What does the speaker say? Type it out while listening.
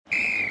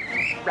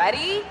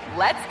Ready?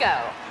 Let's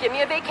go. Give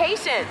me a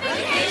vacation.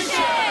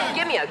 Vacation!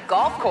 Give me a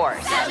golf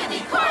course. 70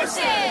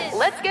 courses!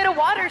 Let's get a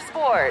water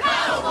sport.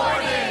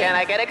 Paddleboarding! Can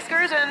I get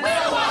excursions?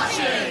 Whale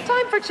watching!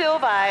 Time for chill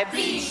vibes.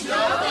 Beach yoga!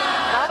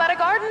 How about a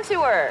garden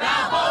tour?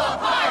 Balboa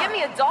Park! Give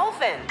me a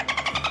dolphin.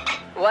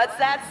 What's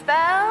that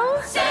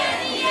spell?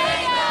 San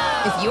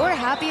Diego! If you're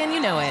happy and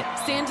you know it,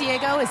 San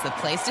Diego is the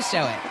place to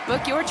show it.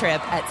 Book your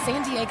trip at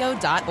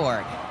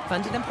sandiego.org.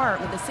 Funded in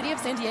part with the City of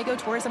San Diego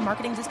Tourism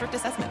Marketing District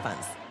Assessment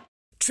Funds.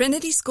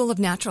 Trinity School of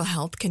Natural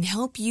Health can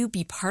help you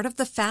be part of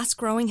the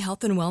fast-growing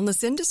health and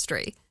wellness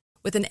industry.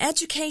 With an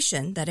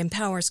education that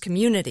empowers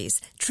communities,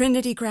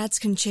 Trinity grads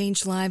can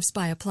change lives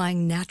by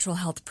applying natural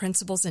health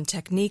principles and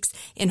techniques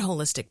in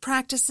holistic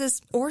practices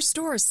or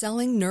stores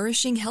selling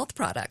nourishing health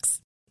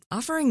products.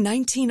 Offering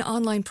 19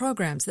 online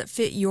programs that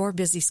fit your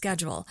busy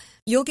schedule,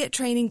 you'll get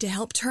training to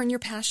help turn your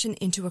passion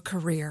into a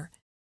career.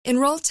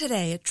 Enroll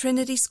today at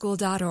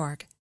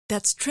trinityschool.org.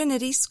 That's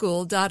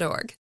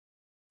trinityschool.org.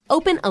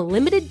 Open a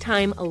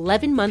limited-time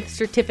 11-month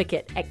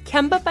certificate at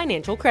Kemba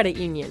Financial Credit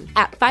Union.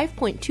 At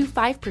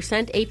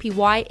 5.25%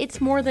 APY,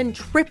 it's more than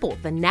triple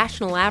the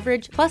national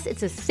average, plus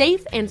it's a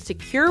safe and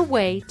secure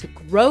way to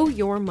grow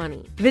your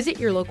money. Visit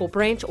your local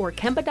branch or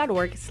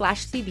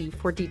kemba.org/cb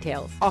for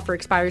details. Offer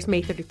expires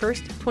May 31st,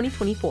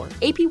 2024.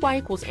 APY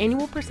equals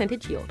annual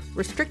percentage yield.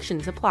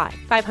 Restrictions apply.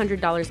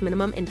 $500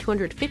 minimum and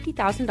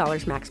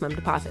 $250,000 maximum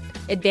deposit.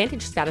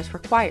 Advantage status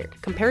required.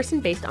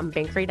 Comparison based on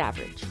bank rate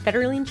average.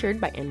 Federally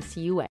insured by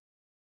NCUA.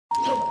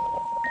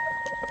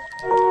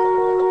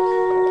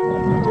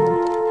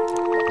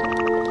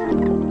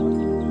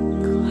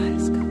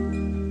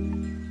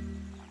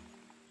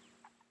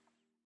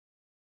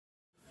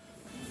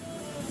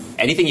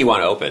 Anything you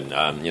want to open,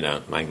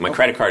 my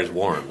credit card is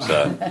warm,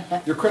 so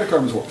your credit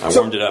card is warm. I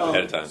warmed it up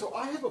ahead of time.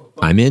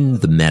 I'm in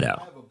the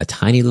Meadow, a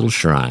tiny little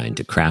shrine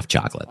to craft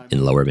chocolate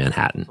in Lower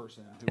Manhattan,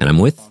 and I'm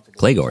with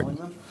Clay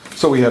Gordon.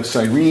 So we have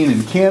Cyrene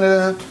in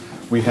Canada,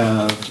 we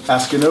have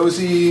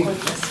Askinosie,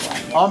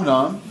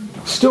 Omnom.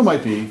 Still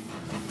might be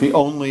the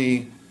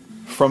only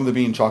from the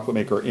bean chocolate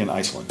maker in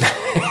Iceland.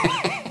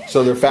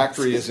 So their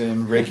factory is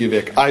in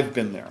Reykjavik. I've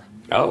been there.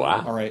 Oh,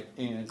 wow. All right.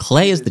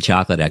 Clay is the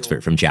chocolate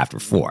expert from Chapter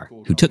 4,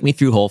 who took me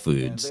through Whole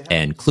Foods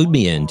and clued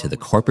me into the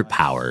corporate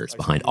powers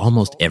behind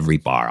almost every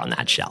bar on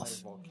that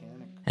shelf.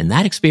 And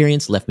that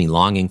experience left me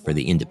longing for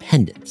the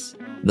independents,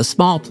 the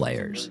small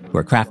players who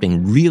are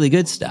crafting really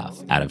good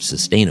stuff out of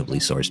sustainably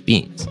sourced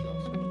beans.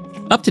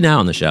 Up to now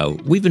on the show,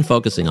 we've been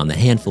focusing on the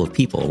handful of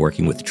people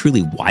working with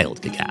truly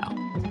wild cacao,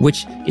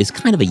 which is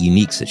kind of a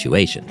unique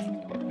situation.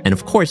 And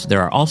of course,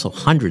 there are also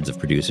hundreds of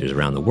producers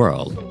around the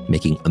world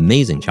making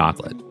amazing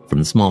chocolate from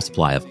the small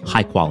supply of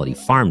high-quality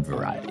farmed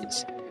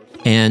varieties.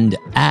 And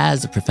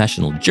as a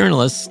professional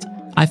journalist,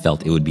 I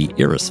felt it would be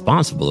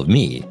irresponsible of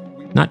me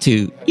not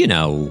to,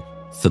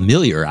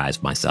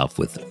 familiarize myself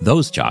with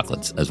those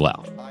chocolates as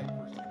well.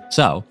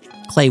 So,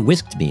 Clay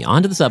whisked me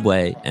onto the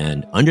subway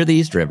and under the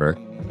East River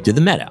to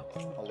the Meadow,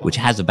 which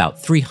has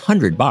about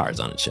 300 bars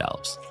on its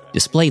shelves,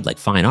 displayed like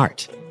fine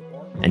art.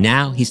 And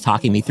now he's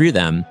talking me through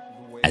them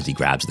as he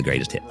grabs the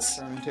greatest hits.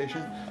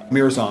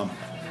 Mirzam,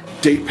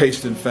 date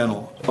paste and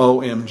fennel,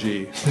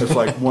 OMG. It's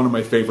like one of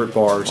my favorite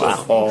bars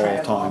of all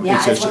time. Yeah,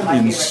 it's just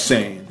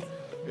insane.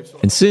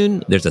 And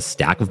soon, there's a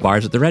stack of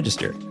bars at the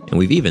register, and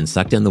we've even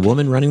sucked in the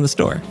woman running the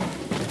store.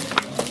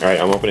 All right,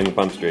 I'm opening the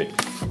Pump Street.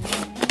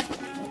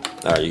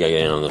 All right, you gotta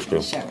get in on this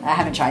too. Sure. I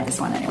haven't tried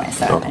this one anyway,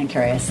 so I'm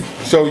curious.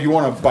 So you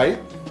want to bite?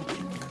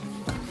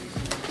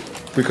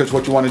 Because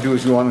what you want to do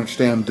is you want to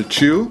understand the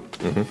chew,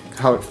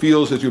 how it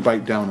feels as you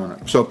bite down on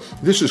it. So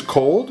this is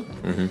cold,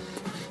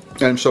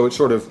 and so it's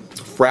sort of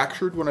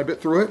fractured when I bit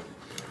through it,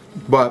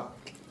 but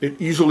it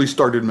easily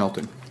started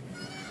melting.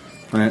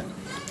 Right?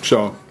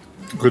 So,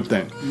 good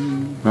thing.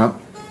 Yeah?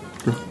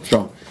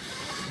 So,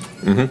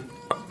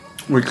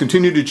 we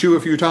continue to chew a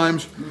few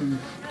times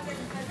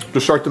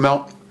to start to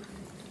melt.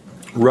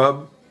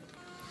 Rub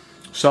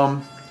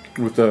some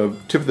with the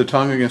tip of the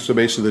tongue against the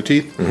base of the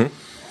teeth.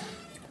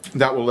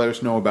 That will let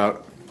us know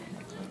about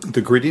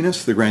the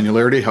grittiness, the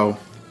granularity, how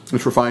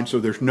it's refined. So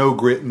there's no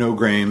grit, no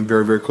grain,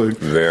 very, very clear.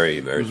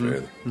 Very, very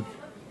smooth.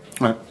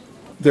 Right.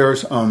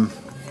 There's a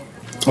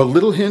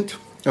little hint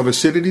of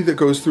acidity that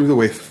goes through the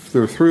way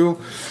through.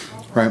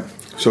 Right.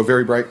 So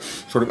very bright,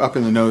 sort of up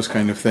in the nose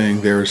kind of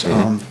thing. There's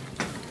nope.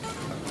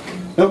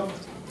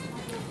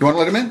 You want to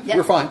let him in? Yep.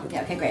 We're fine.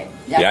 Yeah. Okay. Great.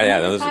 Yeah.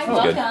 No, this is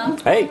welcome.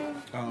 good. Hey.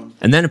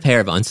 And then a pair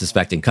of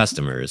unsuspecting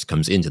customers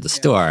comes into the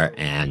store,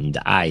 and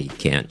I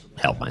can't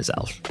help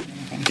myself.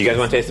 Do you guys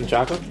want to taste some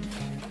chocolate?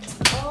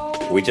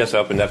 We just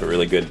opened up a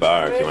really good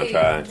bar. If you want to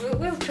try.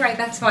 We'll try.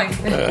 That's fine.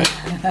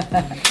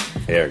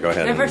 Here, go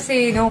ahead. Never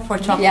say no for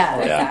chocolate. Yeah,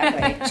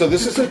 exactly. So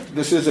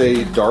this is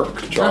a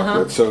dark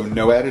chocolate, so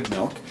no added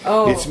milk.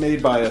 Oh. It's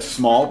made by a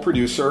small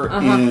producer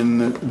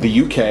in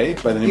the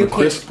UK by the name of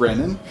Chris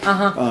Brennan,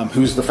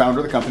 who's the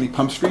founder of the company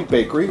Pump Street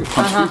Bakery,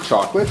 Pump Street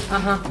Chocolate.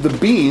 The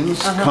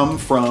beans come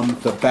from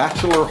the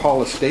Bachelor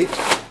Hall Estate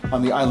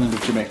on the island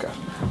of Jamaica.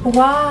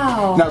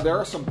 Wow. Now there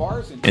are some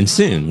bars in And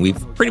soon,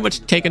 we've pretty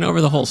much taken over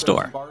the whole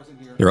store.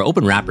 There are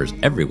open wrappers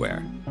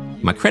everywhere.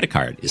 My credit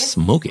card is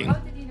smoking.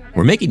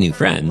 We're making new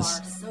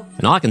friends.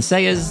 And all I can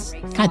say is,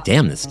 God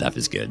damn, this stuff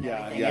is good.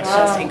 It's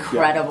just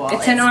incredible.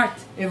 It's an art.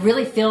 It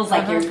really feels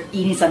like you're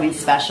eating something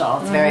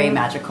special. It's very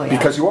magical. Yeah.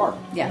 Because you are.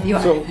 Yeah, you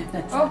are. So-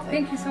 Oh,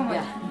 thank you so much.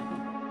 Yeah.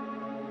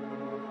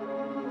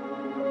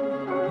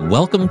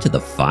 Welcome to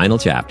the final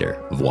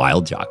chapter of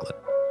Wild Chocolate.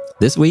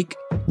 This week,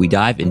 we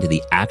dive into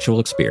the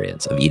actual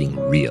experience of eating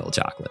real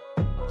chocolate.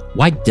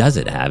 Why does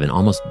it have an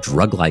almost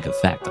drug-like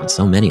effect on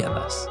so many of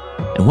us?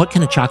 And what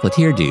can a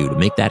chocolatier do to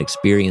make that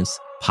experience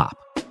pop?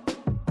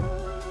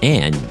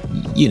 And,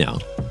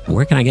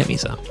 where can I get me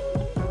some?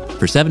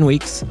 For 7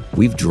 weeks,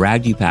 we've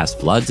dragged you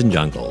past floods and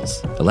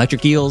jungles,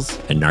 electric eels,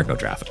 and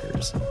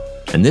narco-traffickers.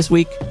 And this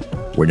week,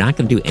 we're not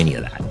going to do any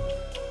of that.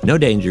 No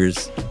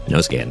dangers,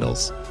 no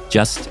scandals,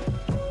 just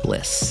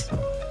bliss.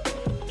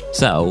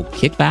 So,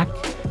 kick back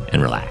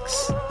and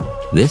relax.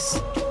 This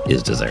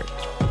is Dessert.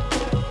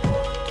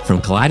 From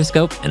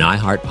Kaleidoscope and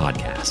iHeart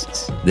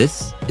Podcasts,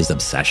 this is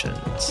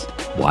Obsessions,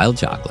 Wild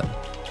Chocolate.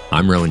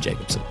 I'm Rowan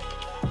Jacobson.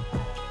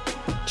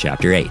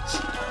 Chapter 8,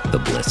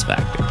 The Bliss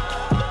Factor.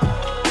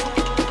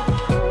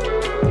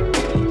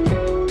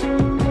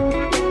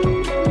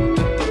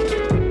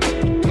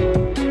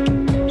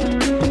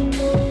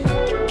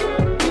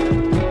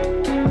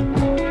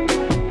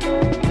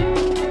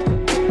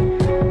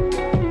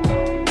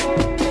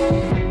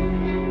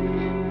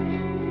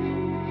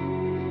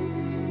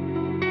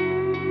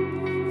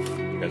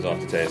 Goes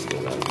off the taste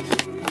of that.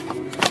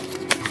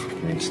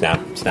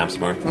 Snap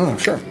some more. Oh,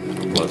 sure.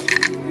 Close.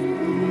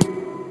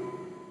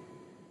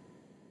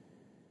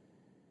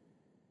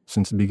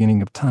 Since the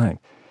beginning of time,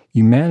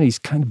 humanity's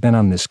kind of been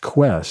on this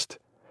quest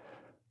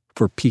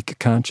for peak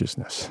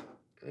consciousness.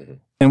 Mm-hmm.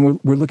 And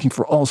we're looking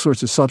for all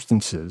sorts of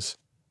substances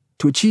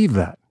to achieve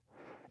that.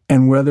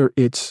 And whether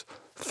it's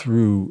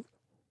through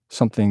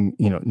something,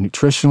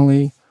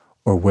 nutritionally,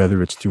 or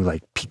whether it's through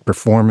like peak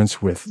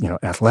performance with,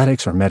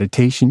 athletics or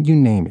meditation, you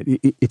name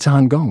it. It's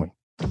ongoing.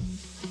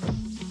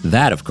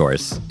 That, of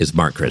course, is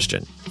Mark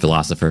Christian,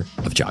 philosopher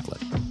of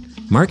chocolate.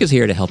 Mark is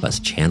here to help us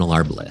channel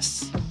our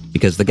bliss.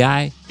 Because the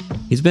guy,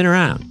 he's been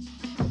around.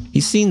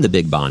 He's seen the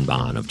big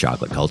bonbon of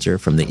chocolate culture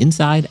from the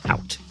inside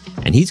out.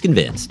 And he's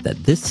convinced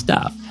that this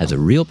stuff has a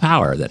real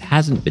power that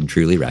hasn't been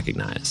truly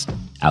recognized.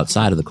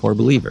 Outside of the core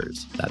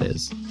believers, that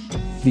is.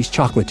 These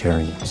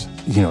chocolatarians,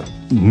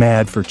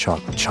 mad for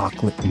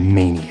chocolate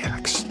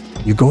maniacs.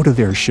 You go to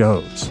their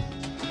shows.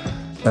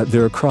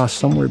 They're a cross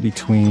somewhere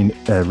between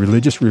a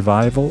religious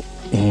revival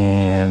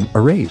and a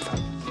rave.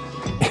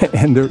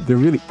 And they're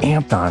really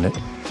amped on it.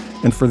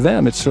 And for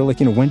them, it's sort of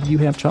like, when do you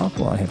have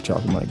chocolate? Well, I have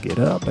chocolate when I get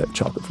up. I have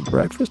chocolate for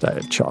breakfast. I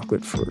have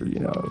chocolate for,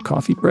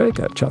 coffee break.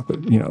 I have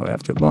chocolate,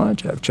 after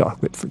lunch. I have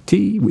chocolate for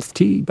tea, with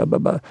tea, blah, blah,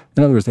 blah.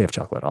 In other words, they have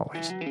chocolate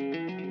always.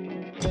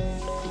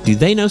 Do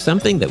they know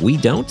something that we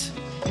don't?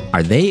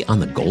 Are they on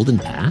the golden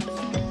path?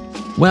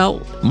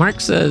 Well, Mark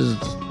says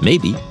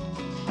maybe.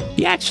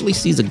 He actually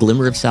sees a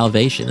glimmer of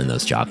salvation in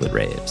those chocolate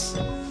raves.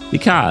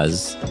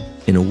 Because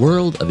in a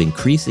world of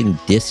increasing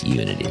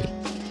disunity,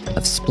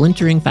 of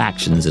splintering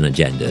factions and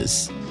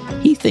agendas,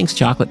 he thinks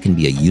chocolate can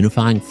be a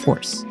unifying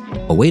force,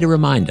 a way to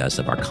remind us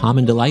of our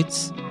common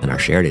delights and our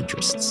shared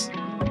interests.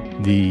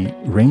 The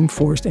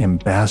rainforest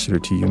ambassador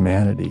to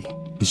humanity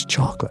is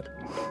chocolate,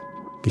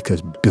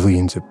 because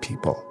billions of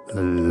people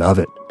love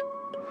it.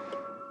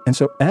 And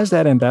so as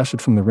that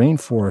ambassador from the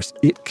rainforest,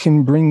 it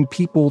can bring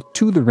people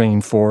to the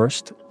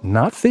rainforest,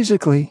 not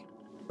physically,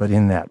 but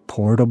in that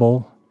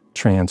portable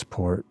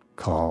transport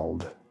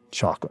called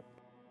chocolate.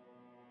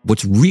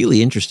 What's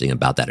really interesting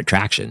about that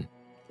attraction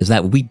is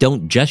that we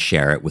don't just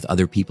share it with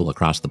other people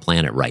across the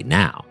planet right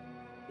now.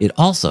 It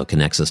also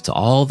connects us to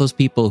all those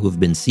people who've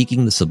been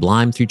seeking the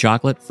sublime through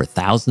chocolate for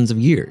thousands of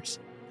years,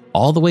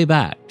 all the way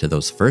back to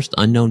those first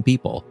unknown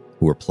people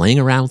who were playing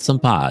around with some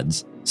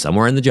pods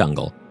somewhere in the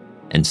jungle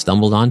and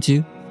stumbled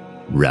onto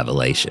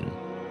revelation.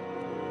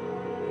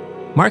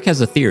 Mark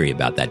has a theory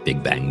about that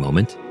Big Bang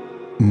moment.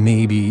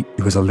 Maybe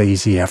it was a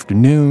lazy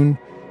afternoon,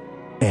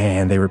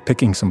 and they were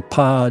picking some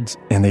pods,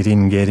 and they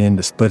didn't get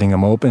into splitting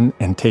them open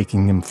and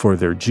taking them for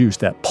their juice,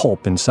 that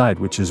pulp inside,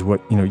 which is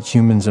what,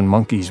 humans and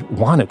monkeys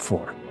want it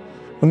for.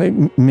 When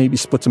they maybe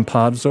split some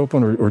pods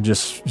open or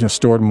just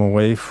stored them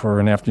away for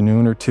an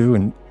afternoon or two,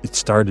 and it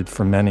started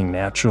fermenting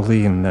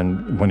naturally, and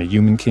then when a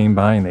human came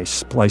by and they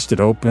spliced it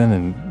open,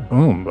 and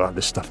boom, wow,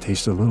 this stuff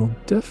tastes a little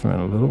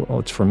different,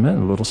 it's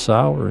fermented, a little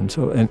sour, and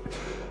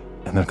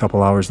then a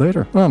couple hours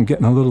later, I'm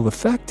getting a little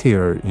effect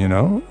here,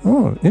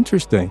 oh,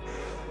 interesting.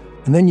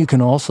 And then you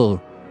can also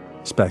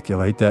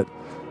speculate that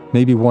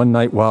maybe one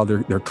night while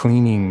they're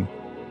cleaning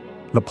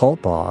the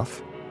pulp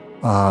off,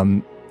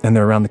 and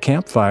they're around the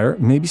campfire,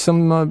 maybe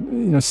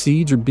some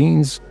seeds or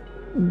beans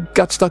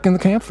got stuck in the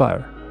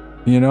campfire,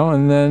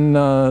 and then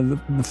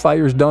the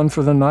fire's done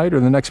for the night or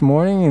the next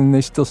morning, and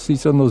they still see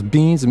some of those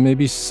beans, and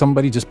maybe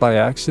somebody just by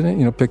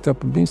accident, picked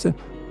up a bean and said,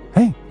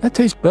 hey, that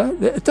tastes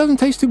bad. It doesn't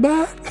taste too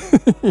bad.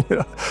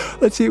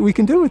 Let's see what we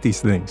can do with these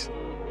things.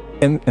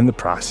 And the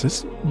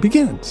process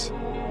begins.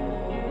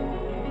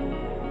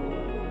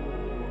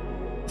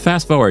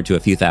 Fast forward to a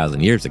few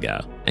thousand years ago,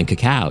 and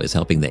cacao is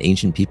helping the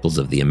ancient peoples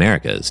of the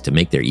Americas to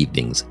make their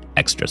evenings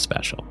extra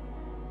special.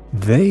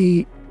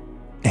 They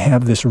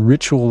have this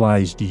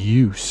ritualized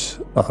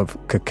use of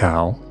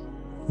cacao.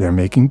 They're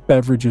making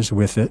beverages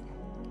with it.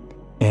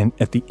 And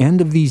at the end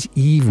of these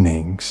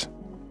evenings,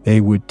 they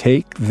would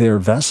take their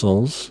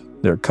vessels,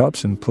 their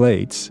cups and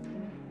plates,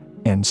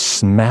 and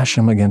smash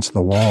them against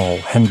the wall,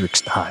 Hendrix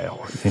style.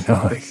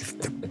 Like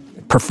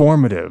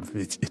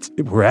performative.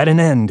 We're at an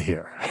end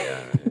here.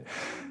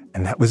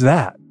 And that was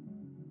that.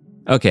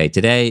 Okay,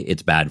 today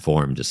it's bad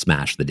form to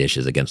smash the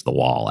dishes against the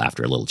wall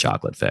after a little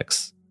chocolate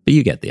fix. But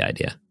you get the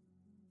idea.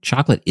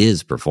 Chocolate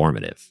is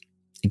performative.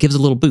 It gives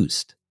a little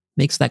boost,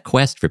 makes that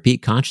quest for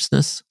peak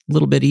consciousness a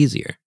little bit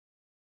easier.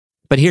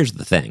 But here's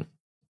the thing.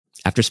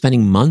 After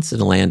spending months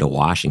in a land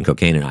awash in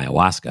cocaine and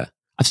ayahuasca,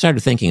 I've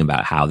started thinking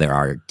about how there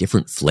are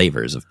different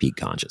flavors of peak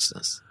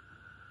consciousness.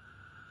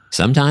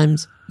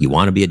 Sometimes you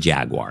want to be a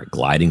jaguar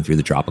gliding through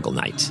the tropical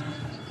night.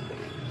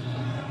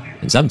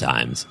 And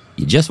sometimes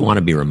you just want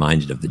to be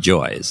reminded of the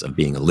joys of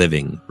being a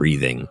living,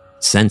 breathing,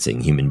 sensing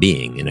human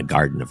being in a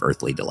garden of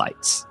earthly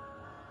delights.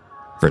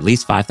 For at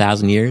least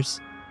 5,000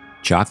 years,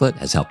 chocolate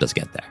has helped us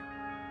get there.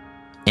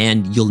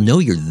 And you'll know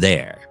you're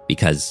there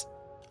because,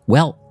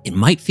 well, it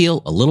might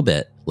feel a little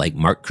bit like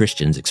Mark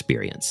Christian's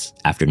experience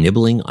after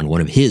nibbling on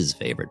one of his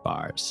favorite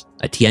bars,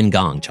 a Tien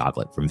Gong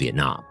chocolate from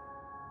Vietnam.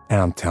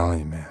 And I'm telling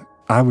you, man,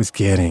 I was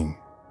getting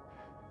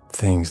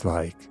things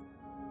like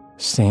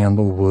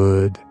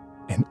sandalwood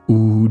and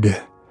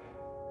oud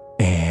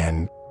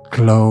and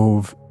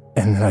clove,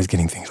 and then I was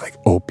getting things like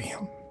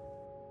opium.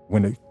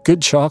 When a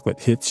good chocolate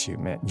hits you,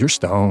 man, you're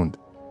stoned.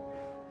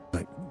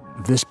 Like,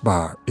 this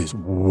bar is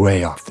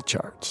way off the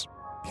charts.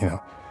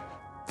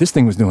 This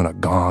thing was doing a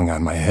gong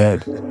on my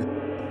head.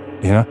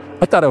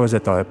 I thought I was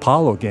at the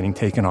Apollo getting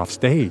taken off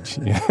stage.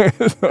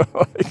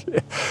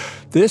 Like,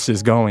 this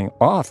is going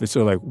off. It's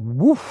sort of like,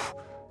 woof.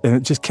 And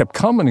it just kept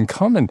coming and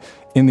coming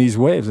in these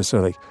waves. It's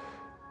sort of like,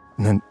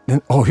 and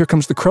then, oh, here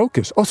comes the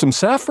crocus. Oh, some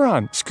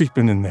saffron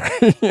creeping in there.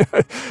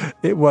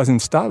 It wasn't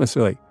stopping.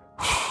 So like,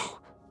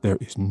 there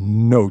is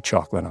no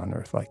chocolate on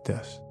earth like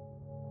this.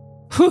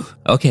 Whew.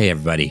 Okay,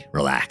 everybody,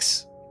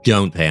 relax.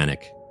 Don't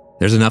panic.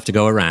 There's enough to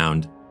go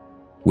around.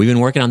 We've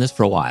been working on this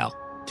for a while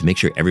to make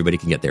sure everybody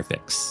can get their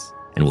fix.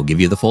 And we'll give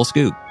you the full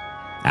scoop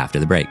after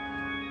the break.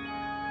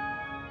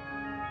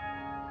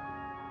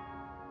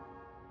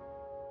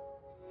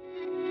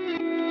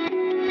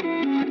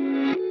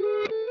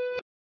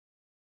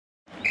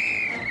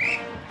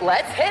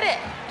 Let's hit it.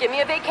 Give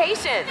me a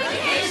vacation.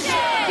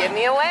 Give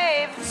me a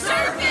wave.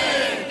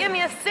 Surfing. Give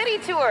me a city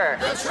tour.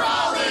 The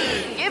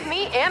trolley. Give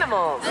me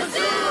animals. The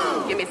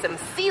zoo. Give me some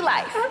sea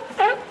life.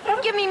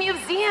 Give me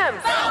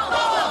museums.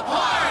 Balboa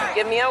Park.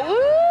 Give me a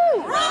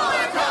woo.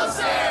 Roller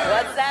coaster.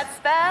 What's that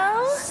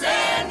spell?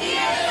 San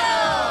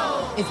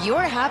Diego. If you're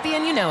happy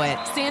and you know it,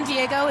 San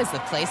Diego is the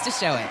place to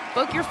show it.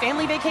 Book your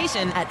family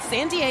vacation at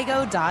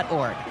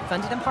sandiego.org.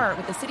 Funded in part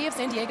with the City of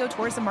San Diego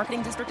Tourism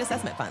Marketing District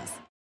Assessment Funds.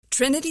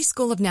 Trinity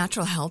School of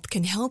Natural Health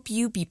can help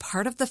you be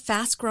part of the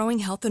fast-growing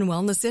health and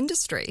wellness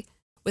industry.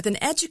 With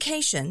an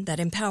education that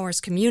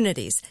empowers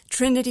communities,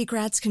 Trinity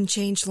grads can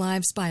change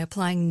lives by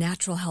applying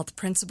natural health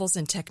principles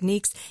and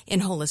techniques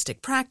in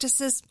holistic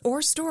practices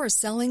or stores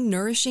selling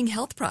nourishing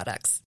health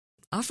products.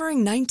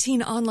 Offering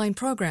 19 online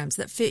programs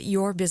that fit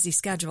your busy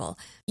schedule,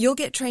 you'll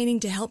get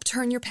training to help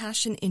turn your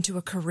passion into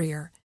a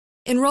career.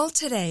 Enroll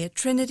today at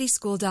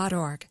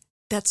trinityschool.org.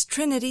 That's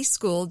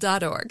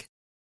trinityschool.org.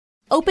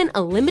 Open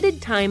a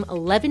limited-time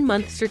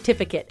 11-month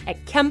certificate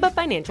at Kemba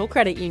Financial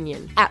Credit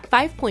Union. At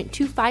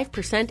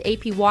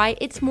 5.25% APY,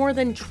 it's more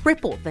than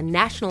triple the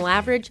national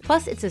average,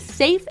 plus it's a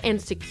safe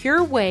and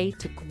secure way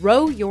to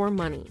grow your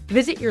money.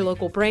 Visit your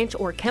local branch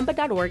or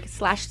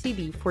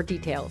kemba.org/CD for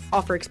details.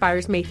 Offer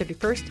expires May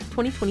 31st,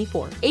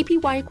 2024.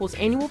 APY equals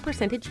annual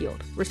percentage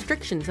yield.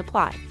 Restrictions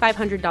apply.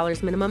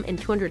 $500 minimum and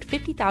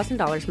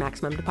 $250,000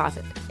 maximum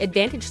deposit.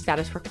 Advantage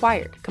status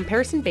required.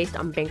 Comparison based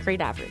on bank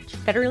rate average.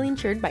 Federally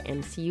insured by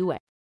NCUA.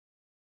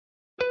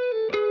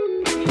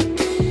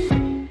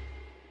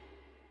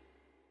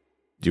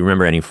 Do you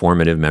remember any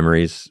formative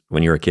memories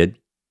when you were a kid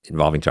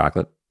involving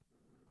chocolate?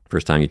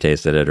 First time you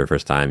tasted it or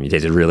first time you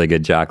tasted really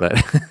good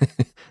chocolate?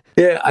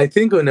 Yeah, I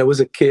think when I was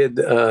a kid,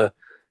 the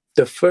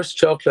first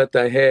chocolate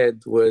I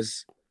had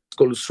was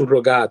called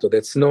surrogato.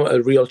 That's not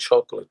a real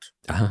chocolate.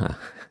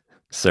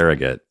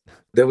 Surrogate.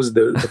 That was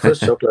the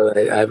first chocolate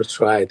I ever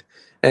tried.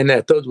 And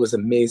I thought it was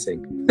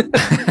amazing.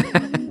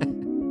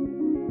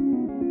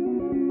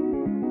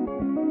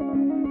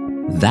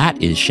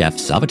 That is Chef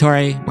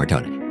Salvatore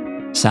Martone.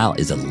 Sal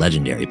is a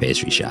legendary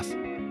pastry chef.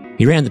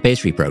 He ran the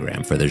pastry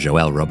program for the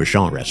Joël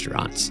Robuchon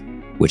restaurants,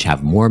 which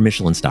have more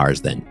Michelin stars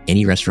than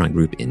any restaurant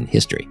group in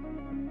history.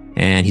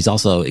 And he's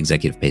also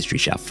executive pastry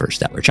chef for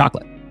Stellar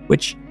Chocolate,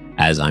 which,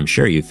 as I'm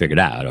sure you've figured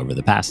out over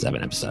the past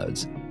 7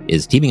 episodes,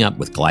 is teaming up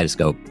with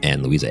Kaleidoscope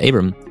and Louisa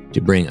Abram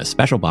to bring a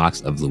special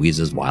box of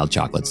Louisa's wild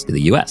chocolates to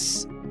the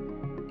US.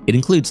 It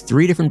includes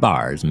 3 different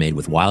bars made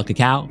with wild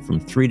cacao from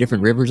 3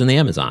 different rivers in the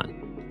Amazon: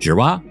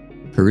 Giroir,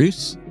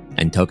 Pérouse,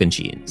 and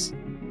Tocantins.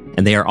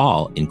 and they are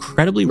all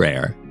incredibly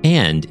rare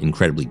and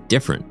incredibly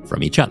different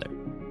from each other.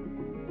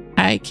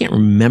 I can't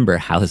remember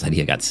how this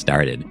idea got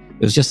started.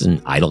 It was just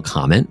an idle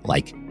comment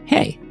like,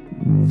 hey,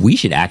 we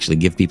should actually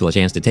give people a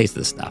chance to taste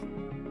this stuff.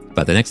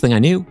 But the next thing I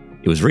knew,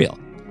 it was real.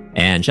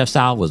 And Chef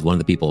Sal was one of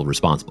the people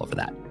responsible for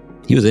that.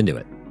 He was into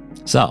it.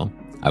 So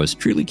I was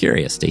truly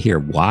curious to hear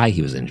why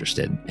he was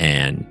interested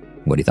and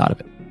what he thought of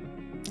it.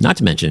 Not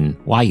to mention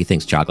why he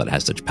thinks chocolate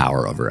has such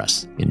power over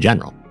us in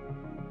general.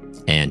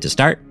 And to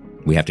start,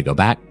 we have to go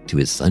back to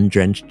his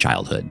sun-drenched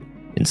childhood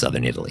in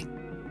southern Italy.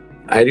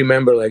 I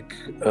remember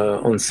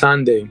on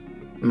Sunday,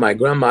 my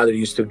grandmother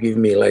used to give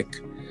me what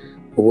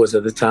was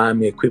at the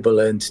time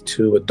equivalent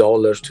to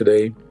 $1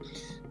 today.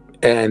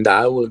 And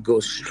I will go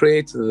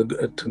straight to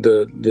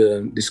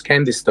this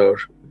candy store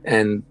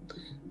and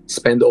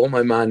spend all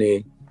my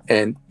money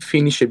and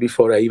finish it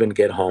before I even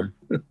get home.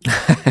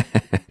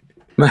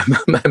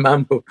 my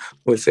mom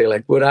would say,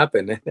 what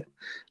happened?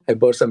 I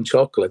bought some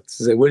chocolate.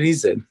 She said, where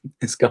is it?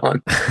 It's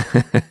gone.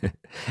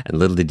 And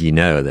little did you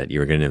know that you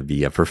were going to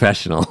be a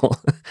professional.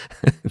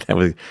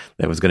 that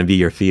was going to be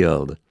your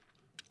field.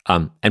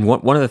 And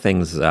one of the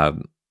things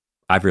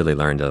I've really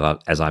learned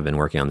as I've been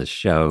working on this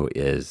show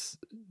is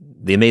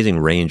the amazing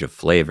range of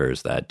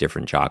flavors that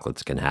different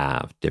chocolates can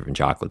have, different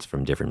chocolates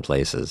from different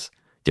places,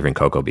 different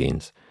cocoa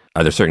beans.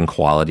 Are there certain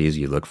qualities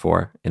you look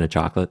for in a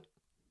chocolate?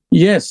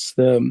 Yes.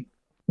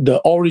 The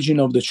origin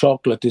of the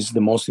chocolate is the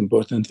most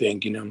important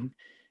thing,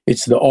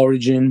 It's the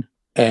origin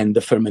and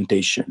the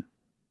fermentation.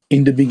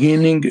 In the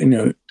beginning,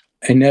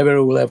 I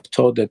never would have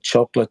thought that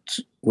chocolate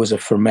was a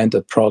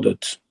fermented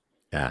product.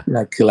 Yeah.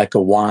 Like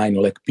a wine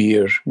or like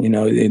beer.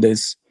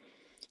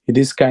 It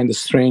is kind of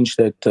strange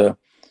that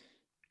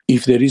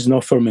if there is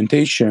no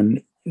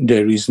fermentation,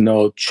 there is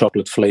no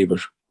chocolate flavor.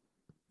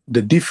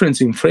 The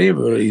difference in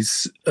flavor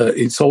is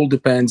it all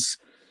depends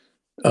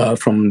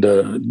from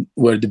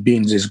where the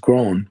beans is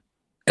grown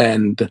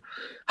and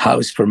how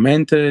it's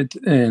fermented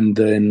and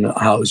then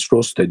how it's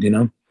roasted.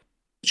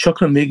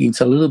 Chocolate making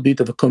is a little bit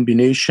of a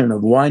combination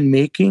of wine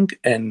making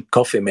and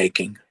coffee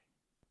making.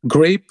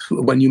 Grape,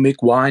 when you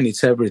make wine,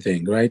 it's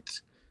everything, right?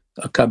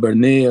 A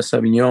Cabernet, a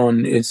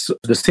Sauvignon, it's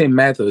the same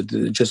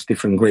method, just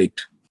different grape.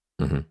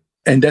 Mm-hmm.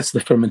 And that's the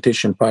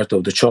fermentation part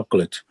of the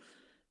chocolate.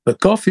 But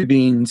coffee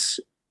beans,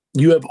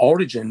 you have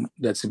origin,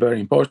 that's very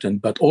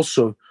important, but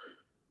also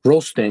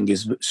roasting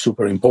is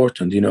super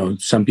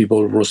important. Some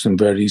people roast them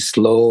very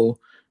slow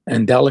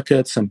and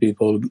delicate. Some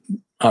people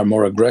are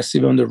more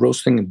aggressive on the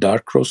roasting and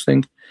dark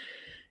roasting.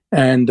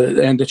 And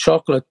the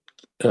chocolate,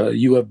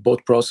 you have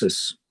both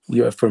process.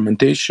 You have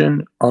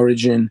fermentation,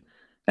 origin,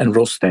 and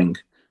roasting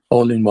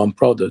all in one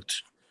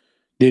product.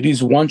 There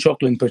is one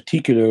chocolate in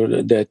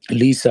particular that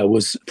Lisa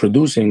was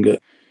producing.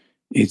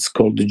 It's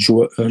called the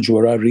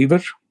Juara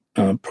River.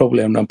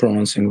 Probably I'm not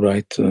pronouncing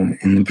right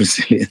in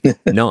Brazilian.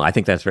 No, I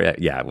think that's right.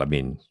 Yeah,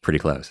 pretty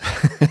close.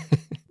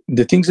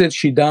 The things that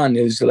she done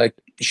is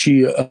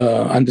she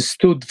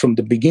understood from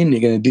the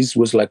beginning, and this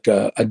was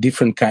a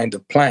different kind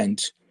of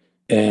plant.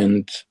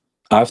 And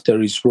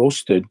after it's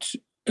roasted,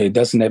 it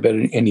doesn't have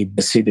any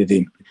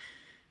acidity.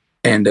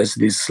 And there's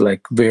this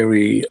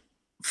very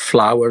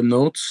flower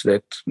notes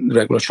that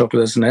regular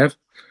chocolate doesn't have.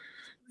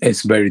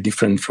 It's very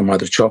different from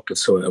other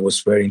chocolates. So it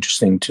was very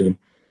interesting to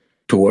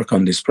work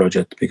on this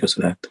project because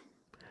of that.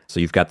 So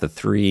you've got the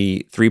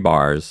three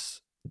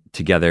bars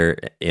together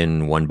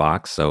in one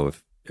box. So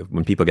if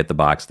when people get the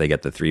box, they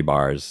get the 3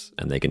 bars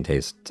and they can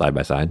taste side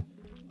by side?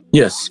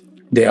 Yes.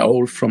 They are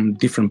all from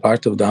different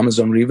parts of the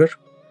Amazon River.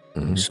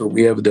 Mm-hmm. So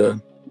we have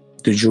the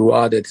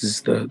Juá, that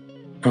is the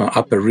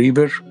upper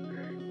river,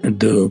 and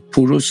the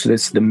Purus,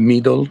 that's the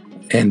middle,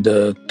 and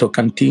the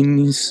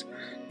Tocantins,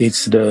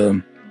 it's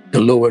the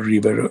lower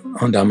river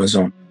on the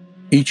Amazon.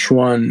 Each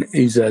one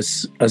is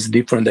as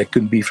different that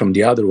could be from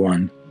the other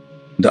one.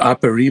 The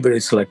upper river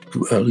is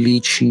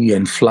lychee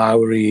and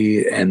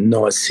flowery and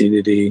no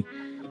acidity.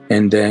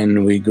 And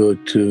then we go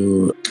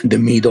to the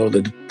middle,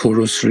 the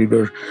Purus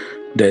River,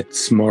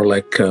 that's more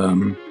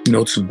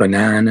notes of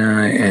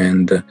banana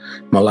and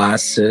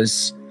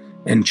molasses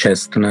and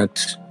chestnut,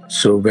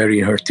 so very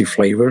hearty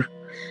flavor.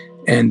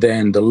 And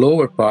then the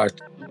lower part,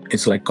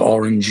 it's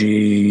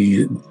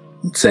orangey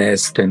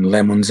zest and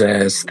lemon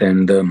zest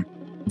and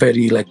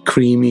very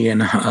creamy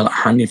and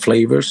honey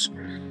flavors.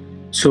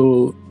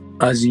 So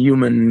as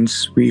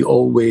humans, we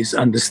always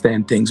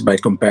understand things by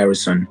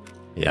comparison.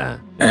 Yeah.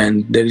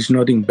 And there is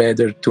nothing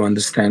better to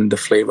understand the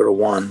flavor of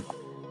one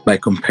by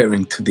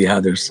comparing to the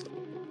others.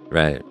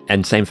 Right.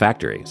 And same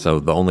factory. So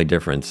the only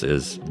difference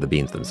is the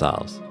beans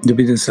themselves. The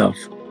beans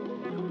themselves.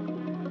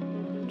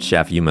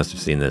 Chef, you must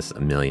have seen this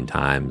a million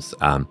times.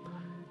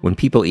 When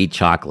people eat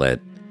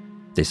chocolate,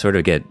 they sort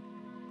of get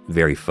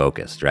very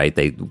focused, right?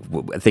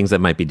 Things that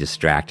might be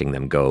distracting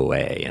them go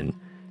away, and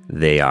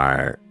they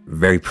are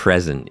very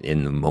present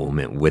in the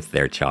moment with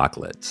their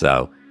chocolate.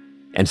 So,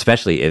 and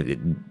especially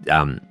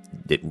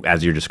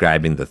as you're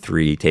describing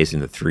tasting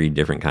the 3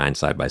 different kinds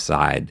side by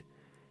side,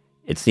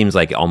 it seems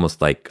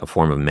almost like a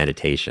form of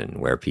meditation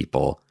where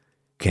people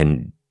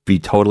can be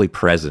totally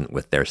present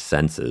with their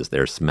senses,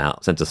 their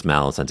sense of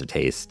smell, sense of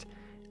taste,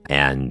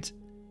 and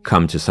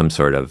come to some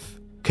sort of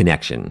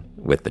connection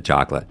with the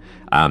chocolate.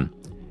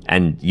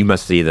 And you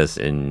must see this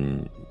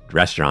in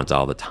restaurants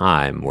all the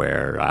time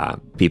where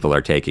people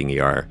are taking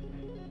your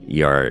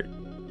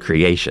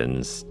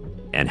creations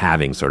and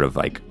having sort of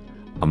like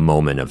a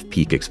moment of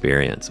peak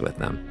experience with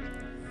them.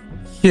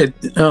 Yeah,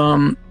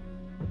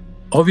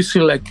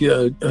 obviously, like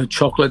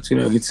chocolate,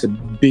 it's a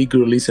big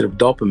releaser of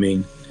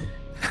dopamine,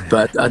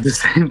 but at the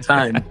same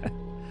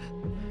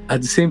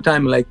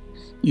time, like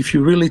if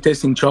you're really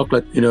tasting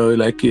chocolate,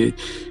 like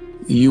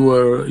you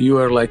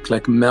are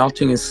like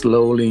melting it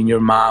slowly in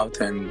your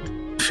mouth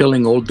and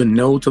feeling all the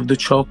note of the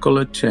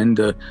chocolate, and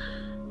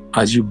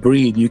as you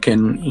breathe,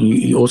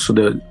 you also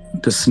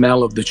the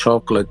smell of the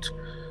chocolate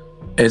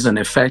has an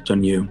effect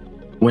on you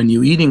when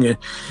you're eating it.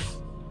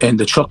 And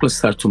the chocolate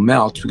starts to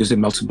melt because it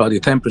melts at body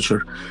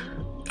temperature.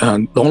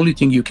 And the only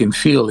thing you can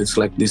feel is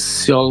like this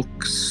silk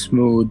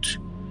smooth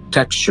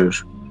texture.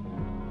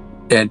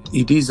 And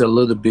it is a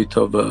little bit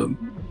of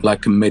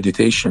like a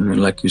meditation.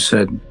 And like you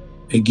said,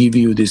 it gives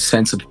you this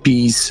sense of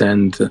peace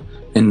and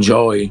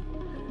joy.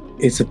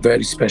 It's a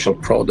very special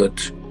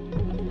product.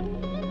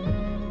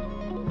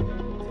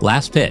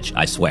 Last pitch,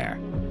 I swear.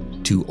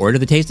 To order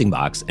the tasting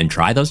box and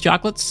try those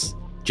chocolates,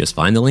 just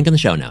find the link in the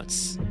show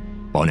notes.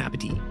 Bon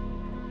appetit.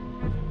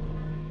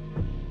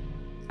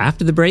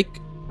 After the break,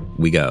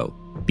 we go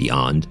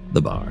beyond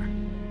the bar.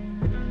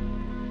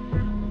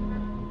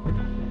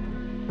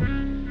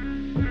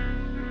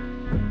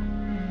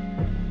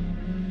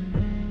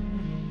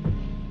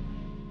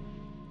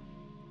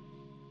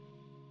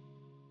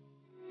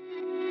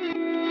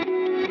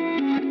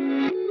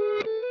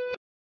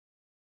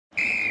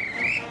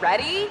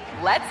 Ready?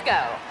 Let's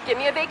go. Give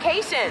me a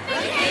vacation.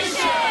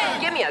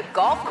 Give me a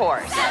golf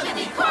course.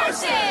 70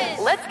 courses.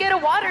 Let's get a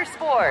water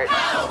sport.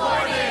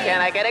 Paddleboarding.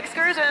 Can I get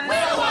excursions?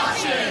 Whale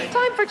watching.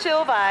 Time for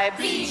chill vibes.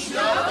 Beach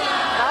yoga.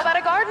 How about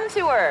a garden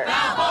tour?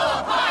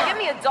 Balboa Park. Give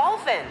me a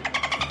dolphin.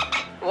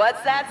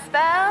 What's that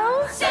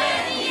spell?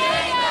 San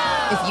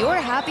Diego. If you're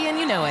happy and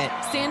you know it,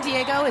 San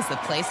Diego is the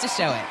place to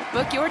show it.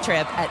 Book your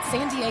trip at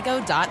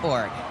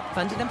sandiego.org.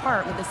 Funded in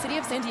part with the City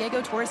of San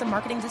Diego Tourism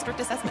Marketing District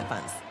Assessment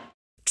Funds.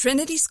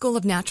 Trinity School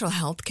of Natural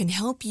Health can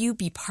help you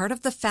be part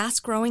of the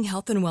fast-growing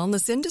health and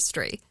wellness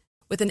industry.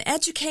 With an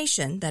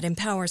education that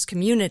empowers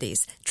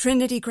communities,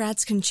 Trinity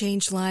grads can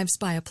change lives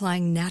by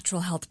applying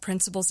natural health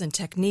principles and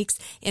techniques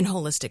in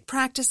holistic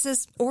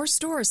practices or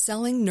stores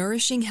selling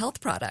nourishing health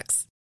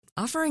products.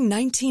 Offering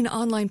 19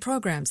 online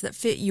programs that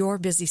fit your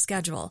busy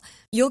schedule,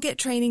 you'll get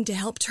training to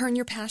help turn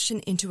your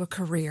passion into a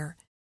career.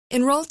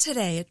 Enroll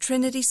today at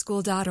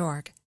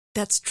trinityschool.org.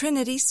 That's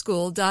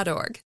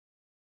trinityschool.org.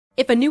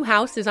 If a new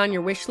house is on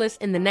your wish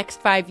list in the next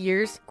 5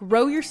 years,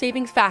 grow your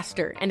savings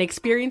faster and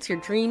experience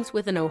your dreams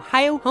with an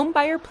Ohio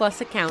Homebuyer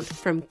Plus account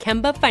from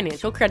Kemba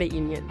Financial Credit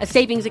Union. A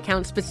savings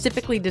account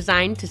specifically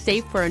designed to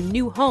save for a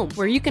new home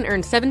where you can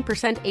earn 7%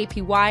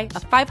 APY,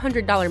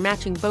 a $500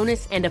 matching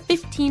bonus, and a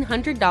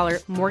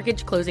 $1,500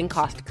 mortgage closing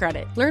cost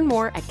credit. Learn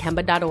more at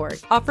Kemba.org.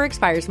 Offer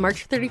expires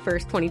March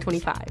 31st,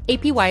 2025.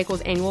 APY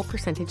equals annual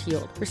percentage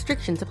yield.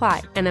 Restrictions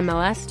apply.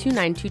 NMLS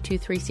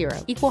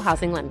 292230. Equal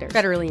housing lender.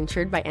 Federally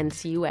insured by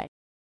NCUA.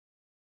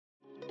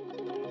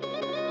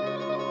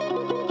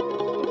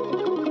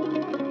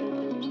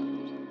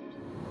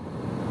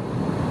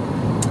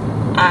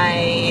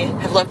 I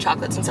have loved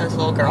chocolate since I was a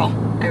little girl.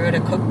 I wrote a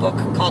cookbook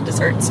called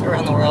Desserts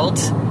Around the World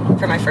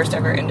for my first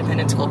ever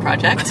independent school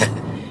project.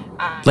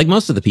 Like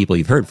most of the people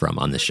you've heard from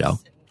on this show,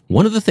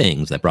 one of the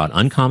things that brought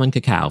Uncommon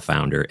Cacao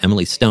founder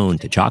Emily Stone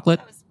to chocolate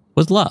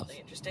was love.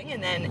 Interesting.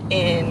 And then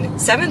in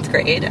 7th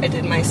grade, I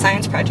did my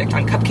science project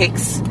on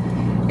cupcakes.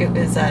 It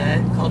was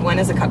called When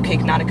is a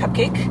Cupcake Not a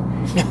Cupcake?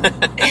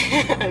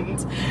 And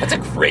that's a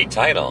great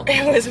title.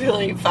 It was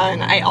really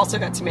fun. I also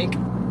got to make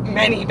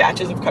many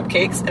batches of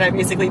cupcakes, and I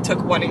basically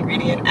took one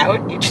ingredient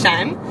out each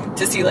time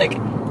to see like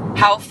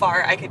how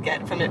far I could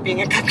get from it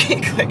being a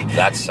cupcake. Like,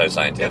 that's so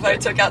scientific. If I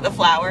took out the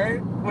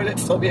flour, would it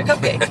still be a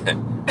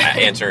cupcake?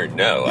 Answer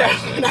no.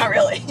 No, not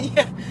really.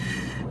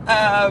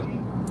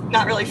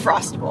 Not really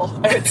frostable,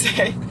 I would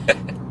say.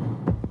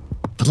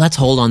 But let's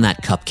hold on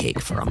that cupcake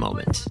for a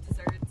moment.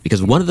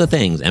 Because one of the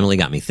things Emily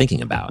got me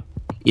thinking about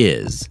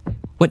is,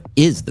 what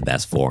is the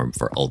best form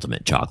for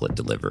ultimate chocolate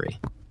delivery?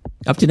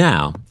 Up to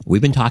now,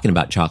 we've been talking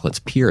about chocolate's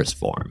purest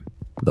form,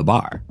 the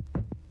bar.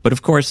 But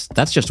of course,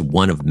 that's just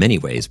one of many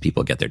ways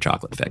people get their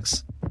chocolate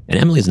fix. And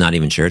Emily's not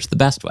even sure it's the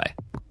best way.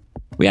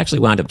 We actually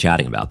wound up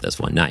chatting about this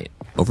one night,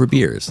 over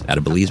beers at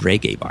a Belize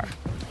reggae bar.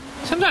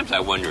 Sometimes I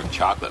wonder if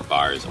chocolate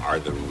bars are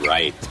the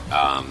right...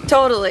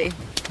 Totally.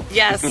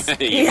 Yes.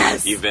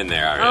 Yes. You've been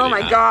there already. Oh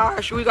my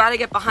gosh. We got to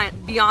get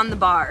beyond the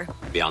bar.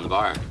 Beyond the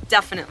bar.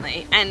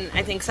 Definitely. And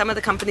I think some of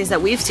the companies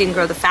that we've seen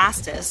grow the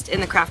fastest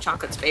in the craft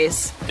chocolate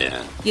space,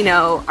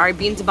 yeah, are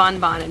Bean to Bon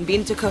Bon and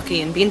Bean to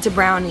Cookie and Bean to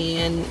Brownie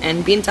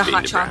and Bean to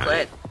Hot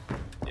Chocolate.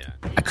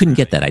 I couldn't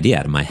get that idea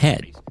out of my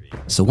head.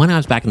 So when I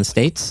was back in the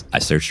States, I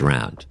searched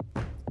around.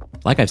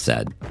 Like I've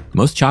said,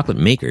 most chocolate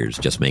makers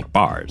just make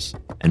bars,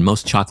 and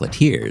most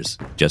chocolatiers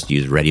just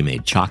use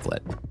ready-made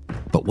chocolate.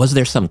 But was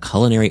there some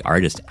culinary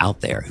artist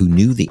out there who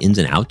knew the ins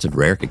and outs of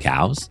rare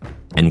cacaos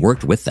and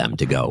worked with them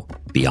to go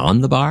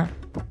beyond the bar?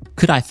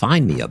 Could I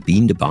find me a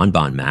bean to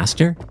bonbon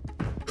master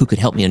who could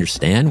help me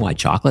understand why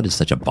chocolate is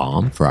such a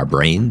balm for our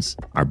brains,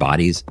 our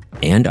bodies,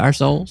 and our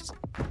souls?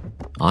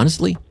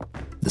 Honestly,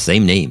 the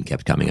same name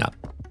kept coming up.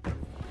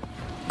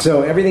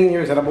 So everything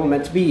here is edible,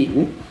 meant to be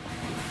eaten.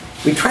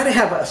 We try to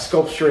have a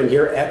sculpture in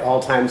here at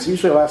all times. It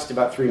usually lasts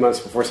about 3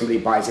 months before somebody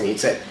buys and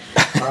eats it.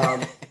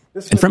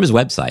 And from his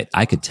website,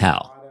 I could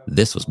tell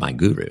this was my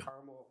guru.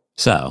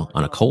 So,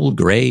 on a cold,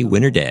 gray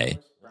winter day,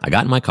 I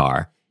got in my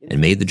car and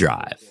made the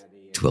drive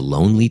to a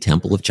lonely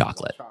temple of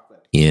chocolate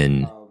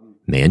in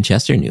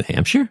Manchester, New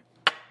Hampshire.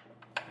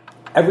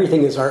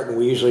 Everything is art, and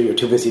we usually are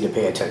too busy to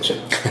pay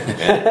attention.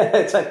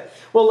 It's like,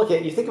 well, look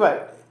at you think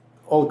about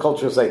old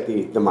cultures like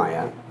the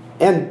Maya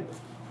and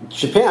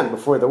Japan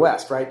before the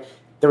West, right?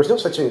 There was no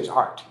such thing as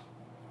art.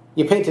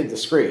 You painted the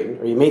screen,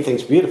 or you made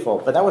things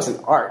beautiful, but that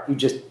wasn't art. You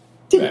just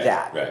did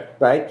that,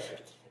 right?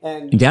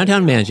 And in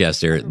downtown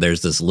Manchester,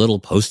 there's this little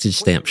postage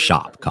stamp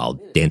shop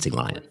called Dancing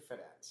Lion.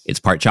 It's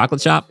part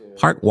chocolate shop,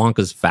 part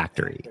Wonka's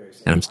factory,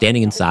 and I'm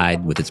standing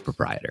inside with its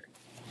proprietor.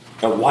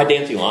 Why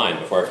Dancing Lion,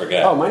 before I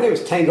forget? Oh, my name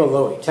is Tango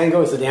Lowy.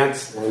 Tango is the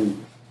dance,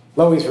 and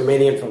Lowy's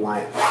Romanian for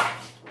lion.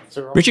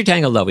 Richard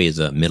Tango Lowy is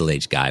a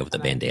middle-aged guy with a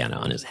bandana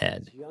on his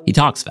head. He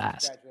talks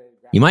fast.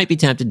 You might be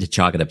tempted to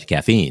chalk it up to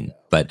caffeine,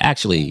 but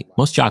actually,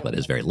 most chocolate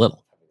is very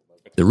little.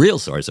 The real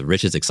source of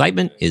Rich's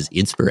excitement is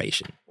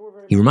inspiration.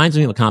 He reminds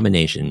me of a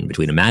combination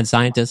between a mad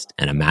scientist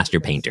and a master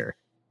painter.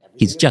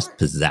 He's just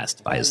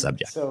possessed by his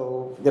subject.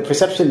 So the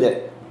perception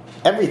that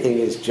everything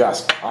is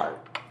just art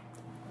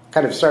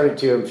kind of started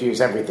to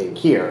infuse everything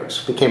here.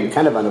 It became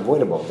kind of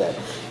unavoidable that,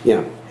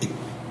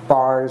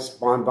 bars,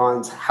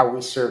 bonbons, how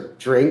we serve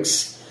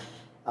drinks.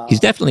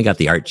 He's definitely got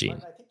the art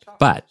gene.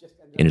 But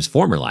in his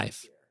former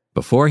life,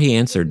 before he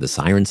answered the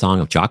siren song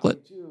of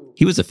chocolate,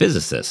 he was a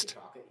physicist,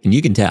 and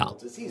you can tell.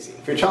 It's easy.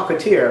 If you're a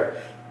chocolatier,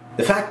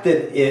 the fact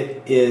that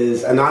it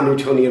is a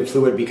non-Newtonian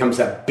fluid becomes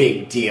a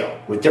big deal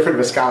with different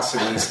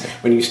viscosities.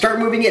 When you start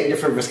moving it,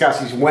 different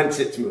viscosities once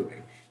it's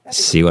moving.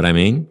 See what I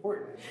mean?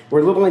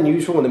 We're a little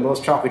unusual in that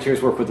most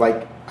chocolatiers work with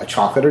like a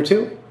chocolate or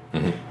two.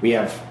 Mm-hmm. We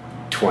have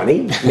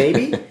 20,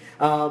 maybe.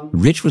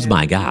 Rich was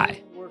my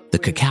guy, the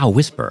cacao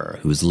whisperer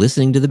who was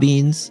listening to the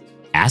beans,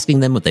 asking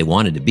them what they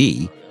wanted to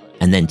be,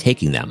 and then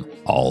taking them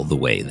all the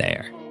way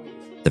there.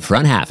 The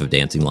front half of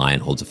Dancing Lion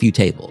holds a few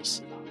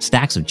tables,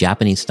 stacks of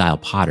Japanese-style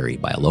pottery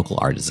by a local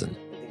artisan,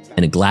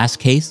 and a glass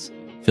case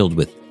filled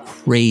with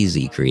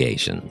crazy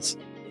creations.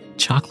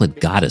 Chocolate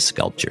goddess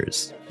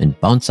sculptures and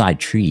bonsai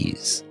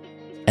trees,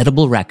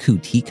 edible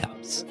raku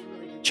teacups,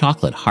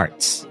 chocolate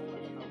hearts.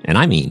 And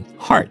I mean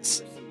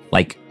hearts,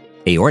 like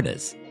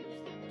aortas.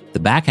 The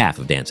back half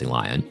of Dancing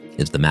Lion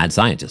is the mad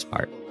scientist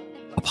part,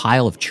 a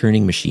pile of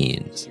churning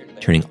machines,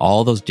 turning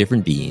all those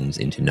different beans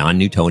into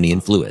non-Newtonian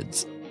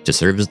fluids to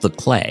serve as the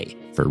clay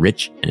for